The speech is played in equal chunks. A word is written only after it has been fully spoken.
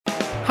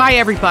Hi,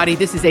 everybody.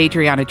 This is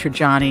Adriana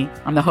Trajani.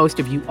 I'm the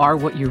host of You Are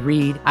What You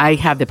Read. I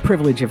have the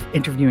privilege of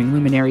interviewing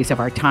luminaries of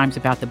our times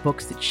about the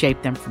books that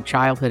shaped them from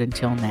childhood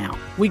until now.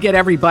 We get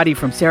everybody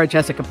from Sarah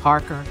Jessica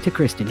Parker to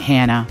Kristen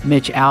Hanna,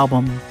 Mitch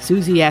Albom,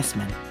 Susie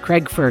Essman,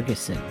 Craig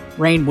Ferguson,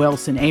 Rainn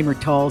Wilson, Amor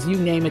Tolls, you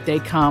name it, they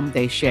come,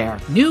 they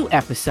share. New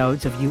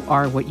episodes of You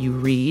Are What You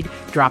Read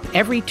drop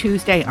every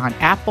Tuesday on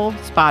Apple,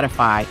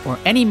 Spotify, or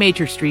any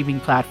major streaming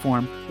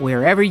platform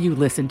wherever you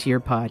listen to your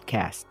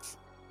podcasts.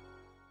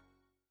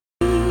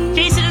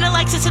 Jason and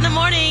Alexis in the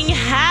morning.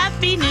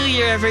 Happy New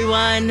Year,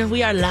 everyone.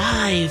 We are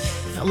live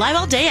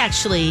all day,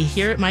 actually,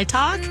 here at My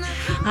Talk.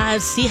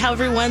 See how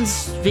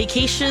everyone's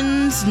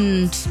vacations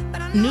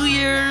and New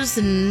Year's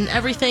and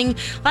everything.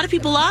 A lot of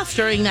people off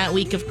during that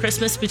week of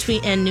Christmas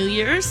and New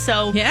Year's.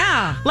 So,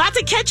 yeah, lots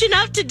of catching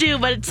up to do,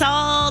 but it's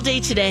all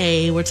day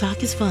today where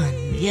talk is fun.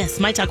 Yes,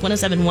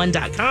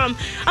 MyTalk1071.com.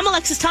 I'm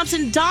Alexis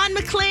Thompson, Dawn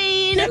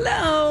McLean.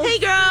 Hello. Hey,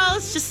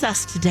 girls. Just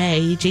us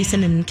today.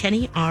 Jason and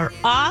Kenny are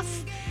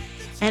off.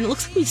 And it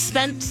looks like we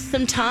spent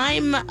some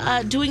time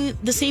doing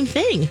the same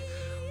thing,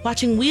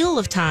 watching Wheel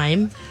of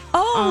Time.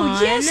 Oh,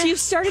 yes, you've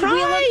started Prime.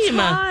 Wheel of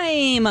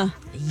Time.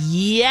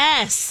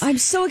 Yes. I'm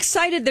so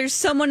excited. There's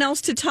someone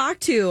else to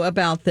talk to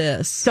about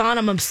this. Dawn,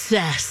 I'm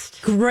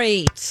obsessed.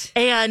 Great.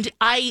 And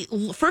I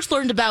first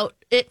learned about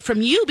it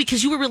from you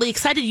because you were really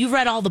excited. You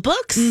read all the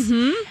books.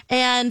 Mm-hmm.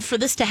 And for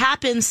this to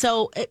happen,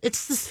 so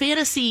it's this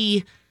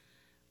fantasy.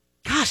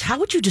 Gosh, how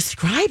would you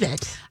describe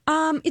it?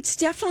 It's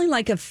definitely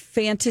like a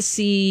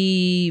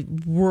fantasy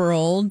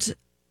world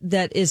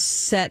that is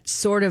set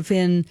sort of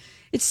in.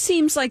 It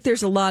seems like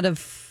there's a lot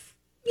of,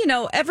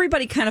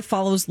 everybody kind of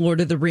follows Lord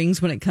of the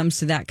Rings when it comes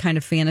to that kind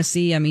of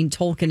fantasy. I mean,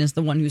 Tolkien is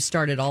the one who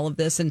started all of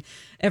this, and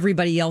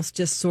everybody else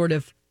just sort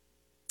of,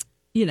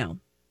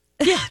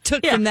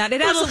 took from that.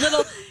 It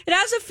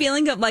has a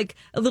feeling of like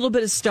a little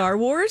bit of Star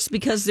Wars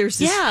because there's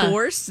this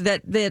force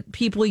that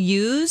people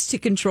use to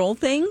control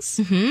things.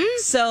 Mm-hmm.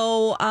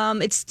 So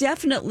it's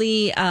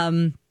definitely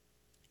a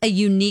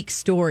unique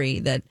story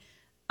that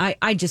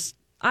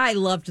I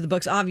loved the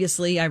books.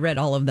 Obviously, I read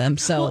all of them.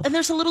 So and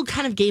there's a little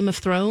kind of Game of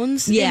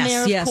Thrones in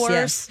there, of course.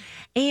 Yes.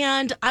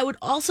 And I would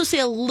also say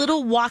a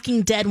little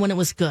Walking Dead when it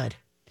was good.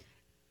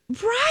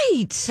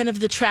 Right. Kind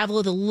of the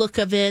travel, the look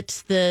of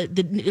it,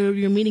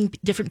 you're meeting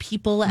different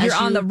people as you're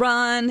on the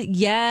run.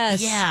 Yes.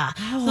 Yeah.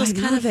 Oh, so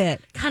it's I love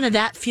it. Kind of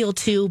that feel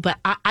too, but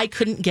I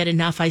couldn't get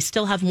enough. I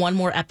still have one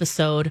more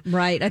episode.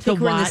 Right. I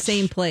think we're in the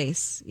same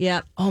place.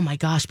 Yep. Oh my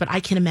gosh. But I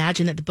can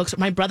imagine that the books,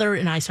 my brother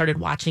and I started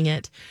watching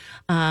it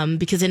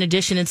because in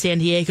addition in San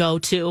Diego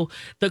to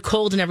the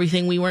cold and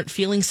everything, we weren't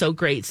feeling so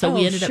great. So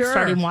we ended up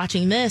starting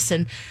watching this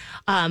and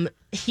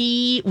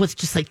he was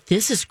just like,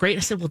 this is great.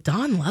 I said, well,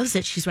 Dawn loves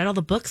it. She's read all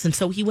the books. And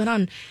so he went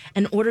on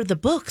and ordered the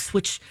books,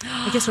 which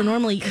I guess are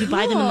normally, you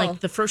buy them in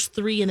like the first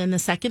 3 and then the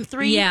second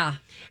 3. Yeah.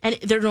 And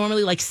they're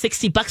normally like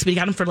 $60, but he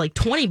got them for like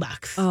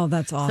 $20. Oh,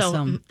 that's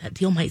awesome. So that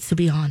deal might still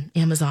be on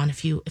Amazon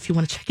if you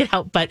want to check it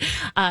out. But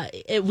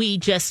we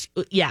just,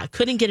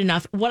 couldn't get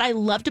enough. What I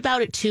loved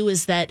about it too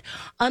is that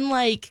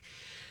unlike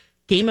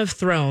Game of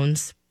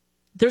Thrones,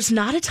 there's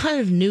not a ton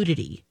of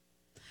nudity.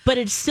 But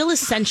it still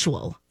is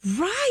sensual.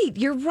 Right,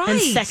 you're right.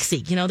 And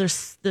sexy.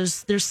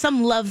 There's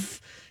some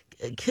love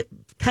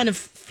kind of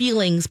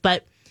feelings,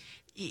 but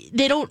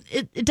they don't,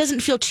 it doesn't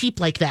feel cheap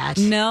like that.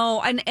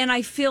 No, and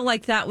I feel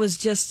like that was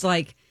just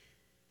like,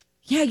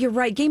 yeah, you're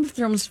right. Game of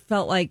Thrones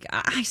felt like,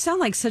 I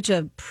sound like such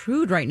a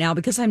prude right now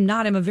because I'm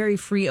not. I'm a very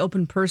free,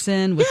 open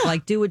person with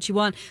like, do what you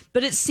want.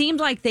 But it seemed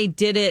like they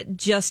did it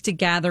just to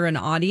gather an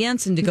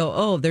audience and to go,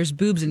 oh, there's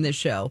boobs in this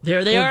show.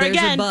 There they are there's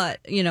again.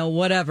 There's a butt,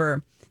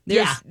 whatever.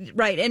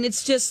 Right. And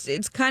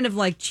it's kind of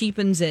like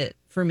cheapens it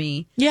for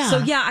me. Yeah. So,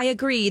 yeah, I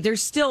agree.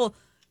 There's still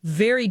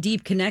very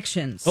deep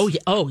connections.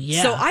 Oh,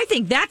 yeah. So I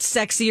think that's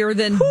sexier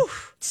than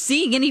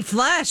seeing any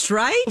flesh,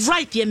 right?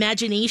 Right. The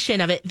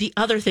imagination of it. The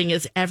other thing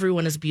is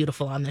everyone is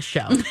beautiful on this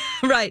show.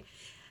 Right.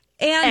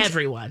 And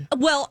everyone.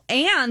 Well,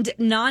 and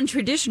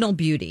non-traditional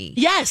beauty.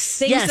 Yes.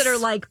 Things that are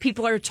like,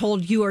 people are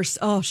told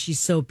she's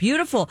so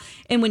beautiful.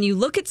 And when you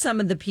look at some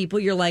of the people,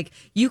 you're like,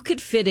 you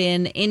could fit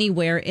in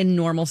anywhere in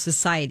normal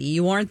society.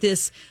 You aren't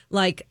this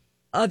like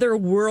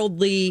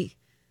otherworldly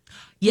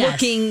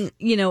looking,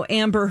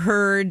 Amber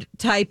Heard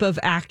type of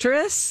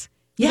actress.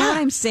 You know what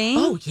I'm saying?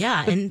 Oh,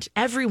 yeah. And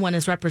everyone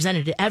is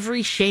represented,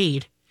 every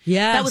shade.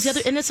 Yeah. That was the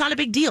other, and it's not a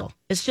big deal.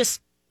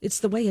 It's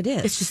the way it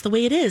is. It's just the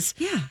way it is.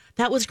 Yeah.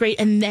 That was great.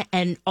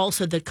 And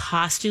also the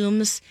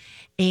costumes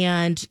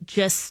and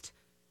just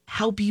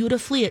how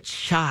beautifully it's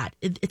shot.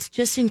 It's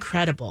just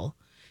incredible.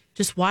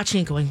 Just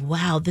watching it going,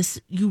 wow,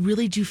 you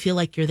really do feel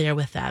like you're there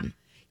with them.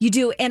 You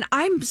do. And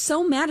I'm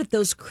so mad at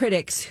those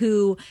critics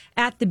who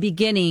at the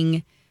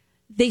beginning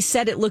they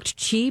said it looked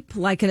cheap,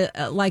 like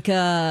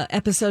a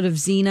episode of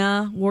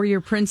Xena,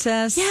 Warrior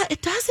Princess. Yeah,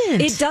 it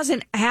doesn't. It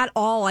doesn't at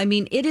all. I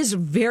mean, it is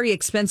very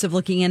expensive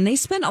looking, and they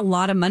spent a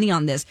lot of money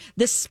on this.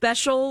 The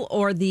special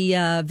or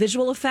the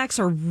visual effects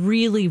are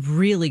really,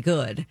 really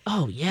good.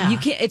 Oh yeah,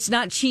 It's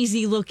not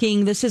cheesy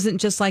looking. This isn't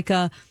just like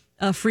a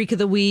Freak of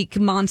the Week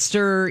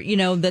monster,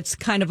 that's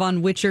kind of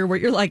on Witcher, where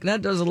you're like,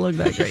 that doesn't look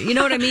that great. You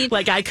know what I mean?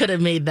 Like, I could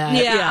have made that.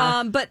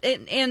 Yeah.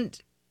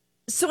 And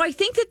so I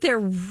think that they're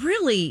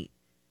really,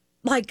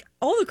 like,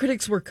 all the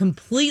critics were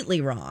completely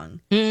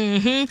wrong.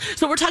 Mm-hmm.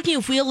 So we're talking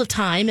of Wheel of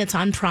Time. It's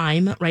on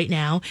Prime right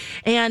now.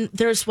 And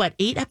there's,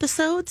 8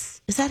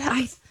 episodes? Is that how?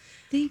 I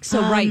think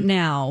so right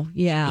now.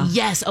 Yeah.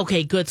 Yes.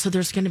 Okay, good. So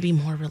there's going to be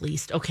more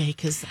released. Okay,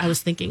 because I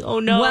was thinking, oh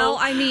no. Well,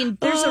 I mean,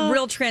 there's a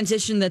real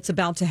transition that's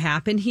about to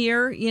happen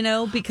here,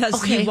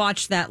 because you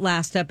watched that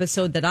last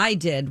episode that I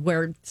did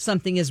where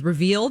something is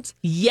revealed.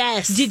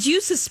 Yes. Did you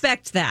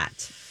suspect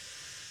that?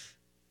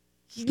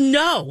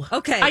 No.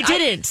 Okay. I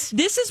didn't.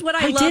 This is what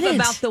I love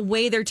about the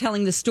way they're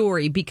telling the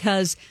story,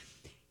 because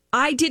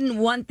I didn't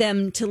want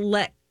them to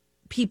let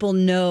people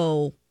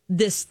know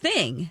this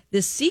thing,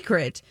 this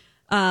secret.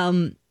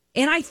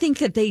 And I think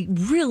that they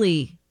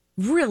really,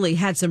 really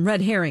had some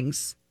red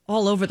herrings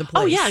all over the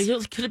place. Oh, yeah.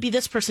 Could it be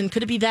this person?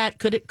 Could it be that?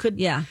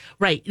 Yeah.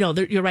 Right. No,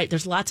 you're right.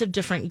 There's lots of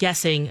different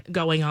guessing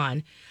going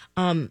on.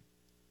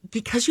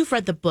 Because you've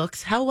read the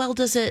books, how well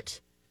does it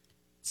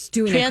It's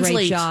doing translate? A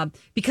great job.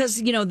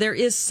 Because, there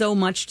is so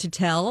much to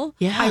tell.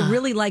 Yeah. I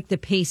really like the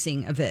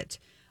pacing of it.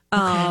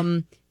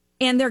 Okay.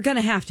 And they're going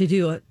to have to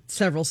do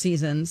several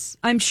seasons.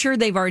 I'm sure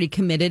they've already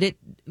committed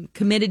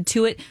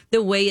to it,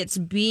 the way it's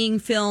being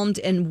filmed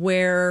and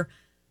where,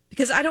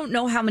 because I don't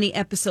know how many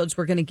episodes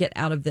we're going to get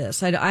out of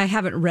this. I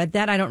haven't read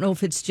that. I don't know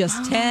if it's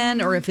just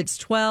 10 or if it's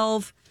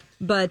 12,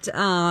 but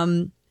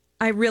I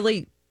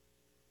really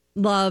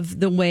love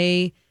the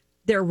way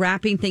they're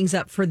wrapping things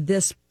up for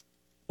this,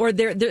 or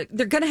they're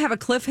going to have a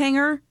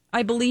cliffhanger,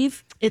 I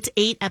believe. It's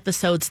 8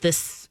 episodes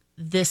this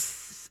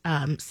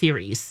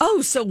series.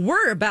 Oh, so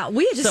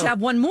we just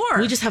have one more.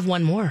 We just have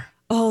one more.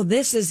 Oh,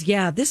 this is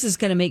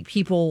going to make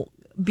people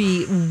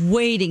be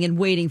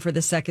waiting for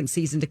the second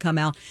season to come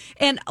out.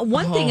 And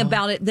one thing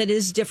about it that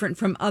is different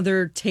from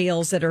other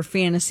tales that are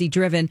fantasy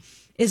driven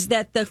is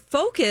that the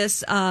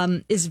focus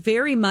is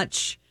very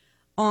much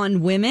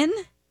on women.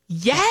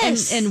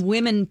 Yes. And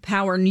women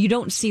power. And you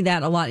don't see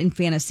that a lot in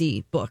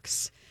fantasy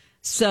books.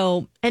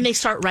 So, and they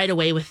start right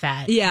away with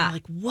that. Yeah.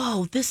 Like,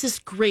 whoa, this is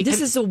great.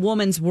 This is a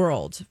woman's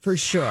world for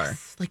sure.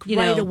 Yes, like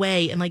right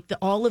away. And like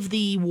all of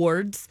the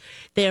wards,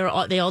 they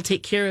all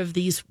take care of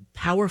these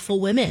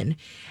powerful women.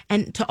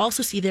 And to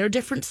also see their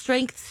different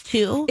strengths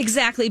too.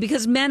 Exactly.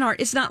 Because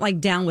it's not like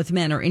Down with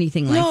Men or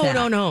anything like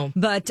that. No.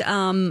 But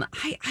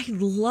I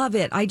love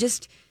it.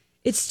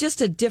 It's just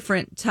a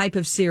different type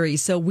of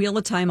series. So Wheel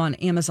of Time on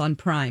Amazon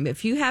Prime.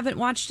 If you haven't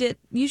watched it,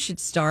 you should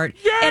start.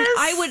 Yes!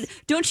 And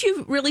don't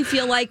you really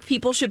feel like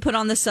people should put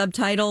on the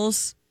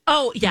subtitles?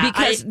 Oh, yeah.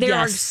 Because there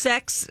are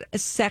sects,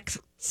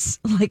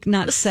 like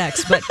not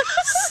sex, but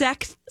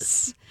sects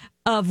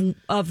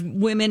of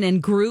women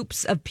and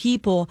groups of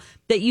people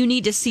that you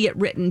need to see it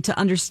written to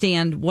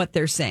understand what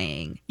they're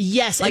saying.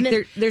 Yes. Like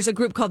there's a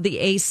group called the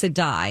Aes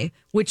Sedai,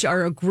 which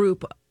are a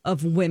group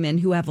of women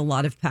who have a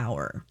lot of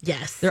power.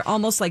 Yes. They're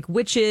almost like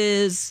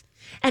witches.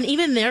 And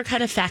even they're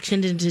kind of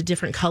factioned into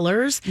different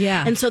colors.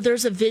 Yeah. And so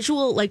there's a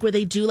visual, like where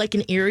they do like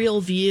an aerial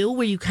view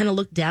where you kind of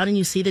look down and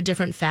you see the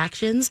different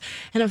factions.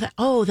 And I thought,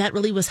 oh, that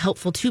really was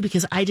helpful too,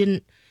 because I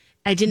didn't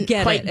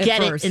quite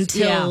get it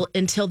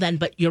until then.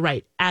 But you're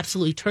right.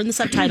 Absolutely. Turn the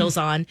subtitles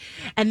on.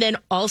 And then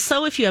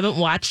also, if you haven't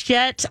watched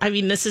yet, I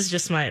mean, this is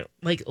just my,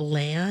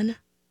 Lan.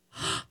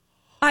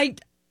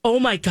 Oh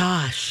my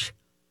gosh.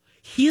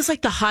 He is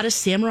like the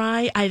hottest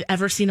samurai I've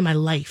ever seen in my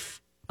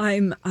life.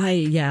 I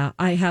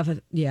have a.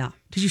 Did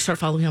you start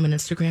following him on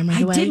Instagram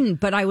right away? I didn't,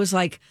 but I was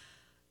like,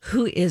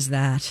 who is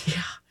that?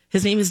 Yeah.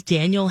 His name is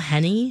Daniel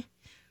Henney.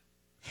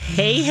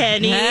 Hey,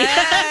 Henny.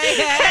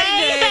 Hey,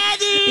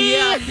 Henny.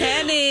 Yeah,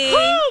 Henny.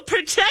 Woo,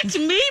 protect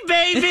me,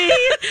 baby.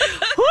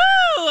 Woo.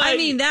 I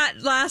mean, that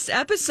last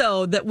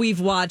episode that we've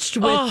watched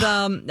with,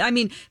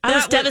 I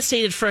was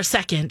devastated for a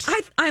second.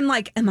 I'm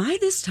like, am I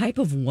this type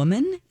of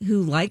woman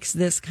who likes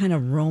this kind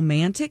of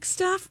romantic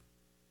stuff?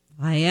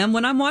 I am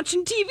when I'm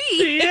watching TV.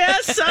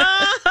 Yes,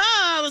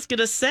 I was going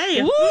to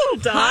say. Woo,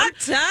 hot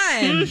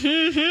time.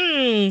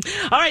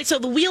 Mm-hmm. All right, so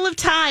The Wheel of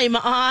Time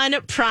on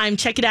Prime.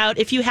 Check it out.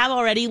 If you have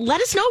already,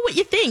 let us know what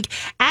you think.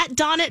 At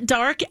Dawn at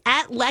Dark,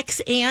 at Lex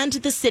and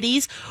the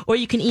Cities, or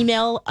you can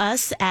email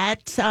us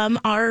at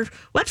our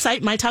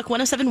website,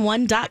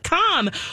 mytalk1071.com.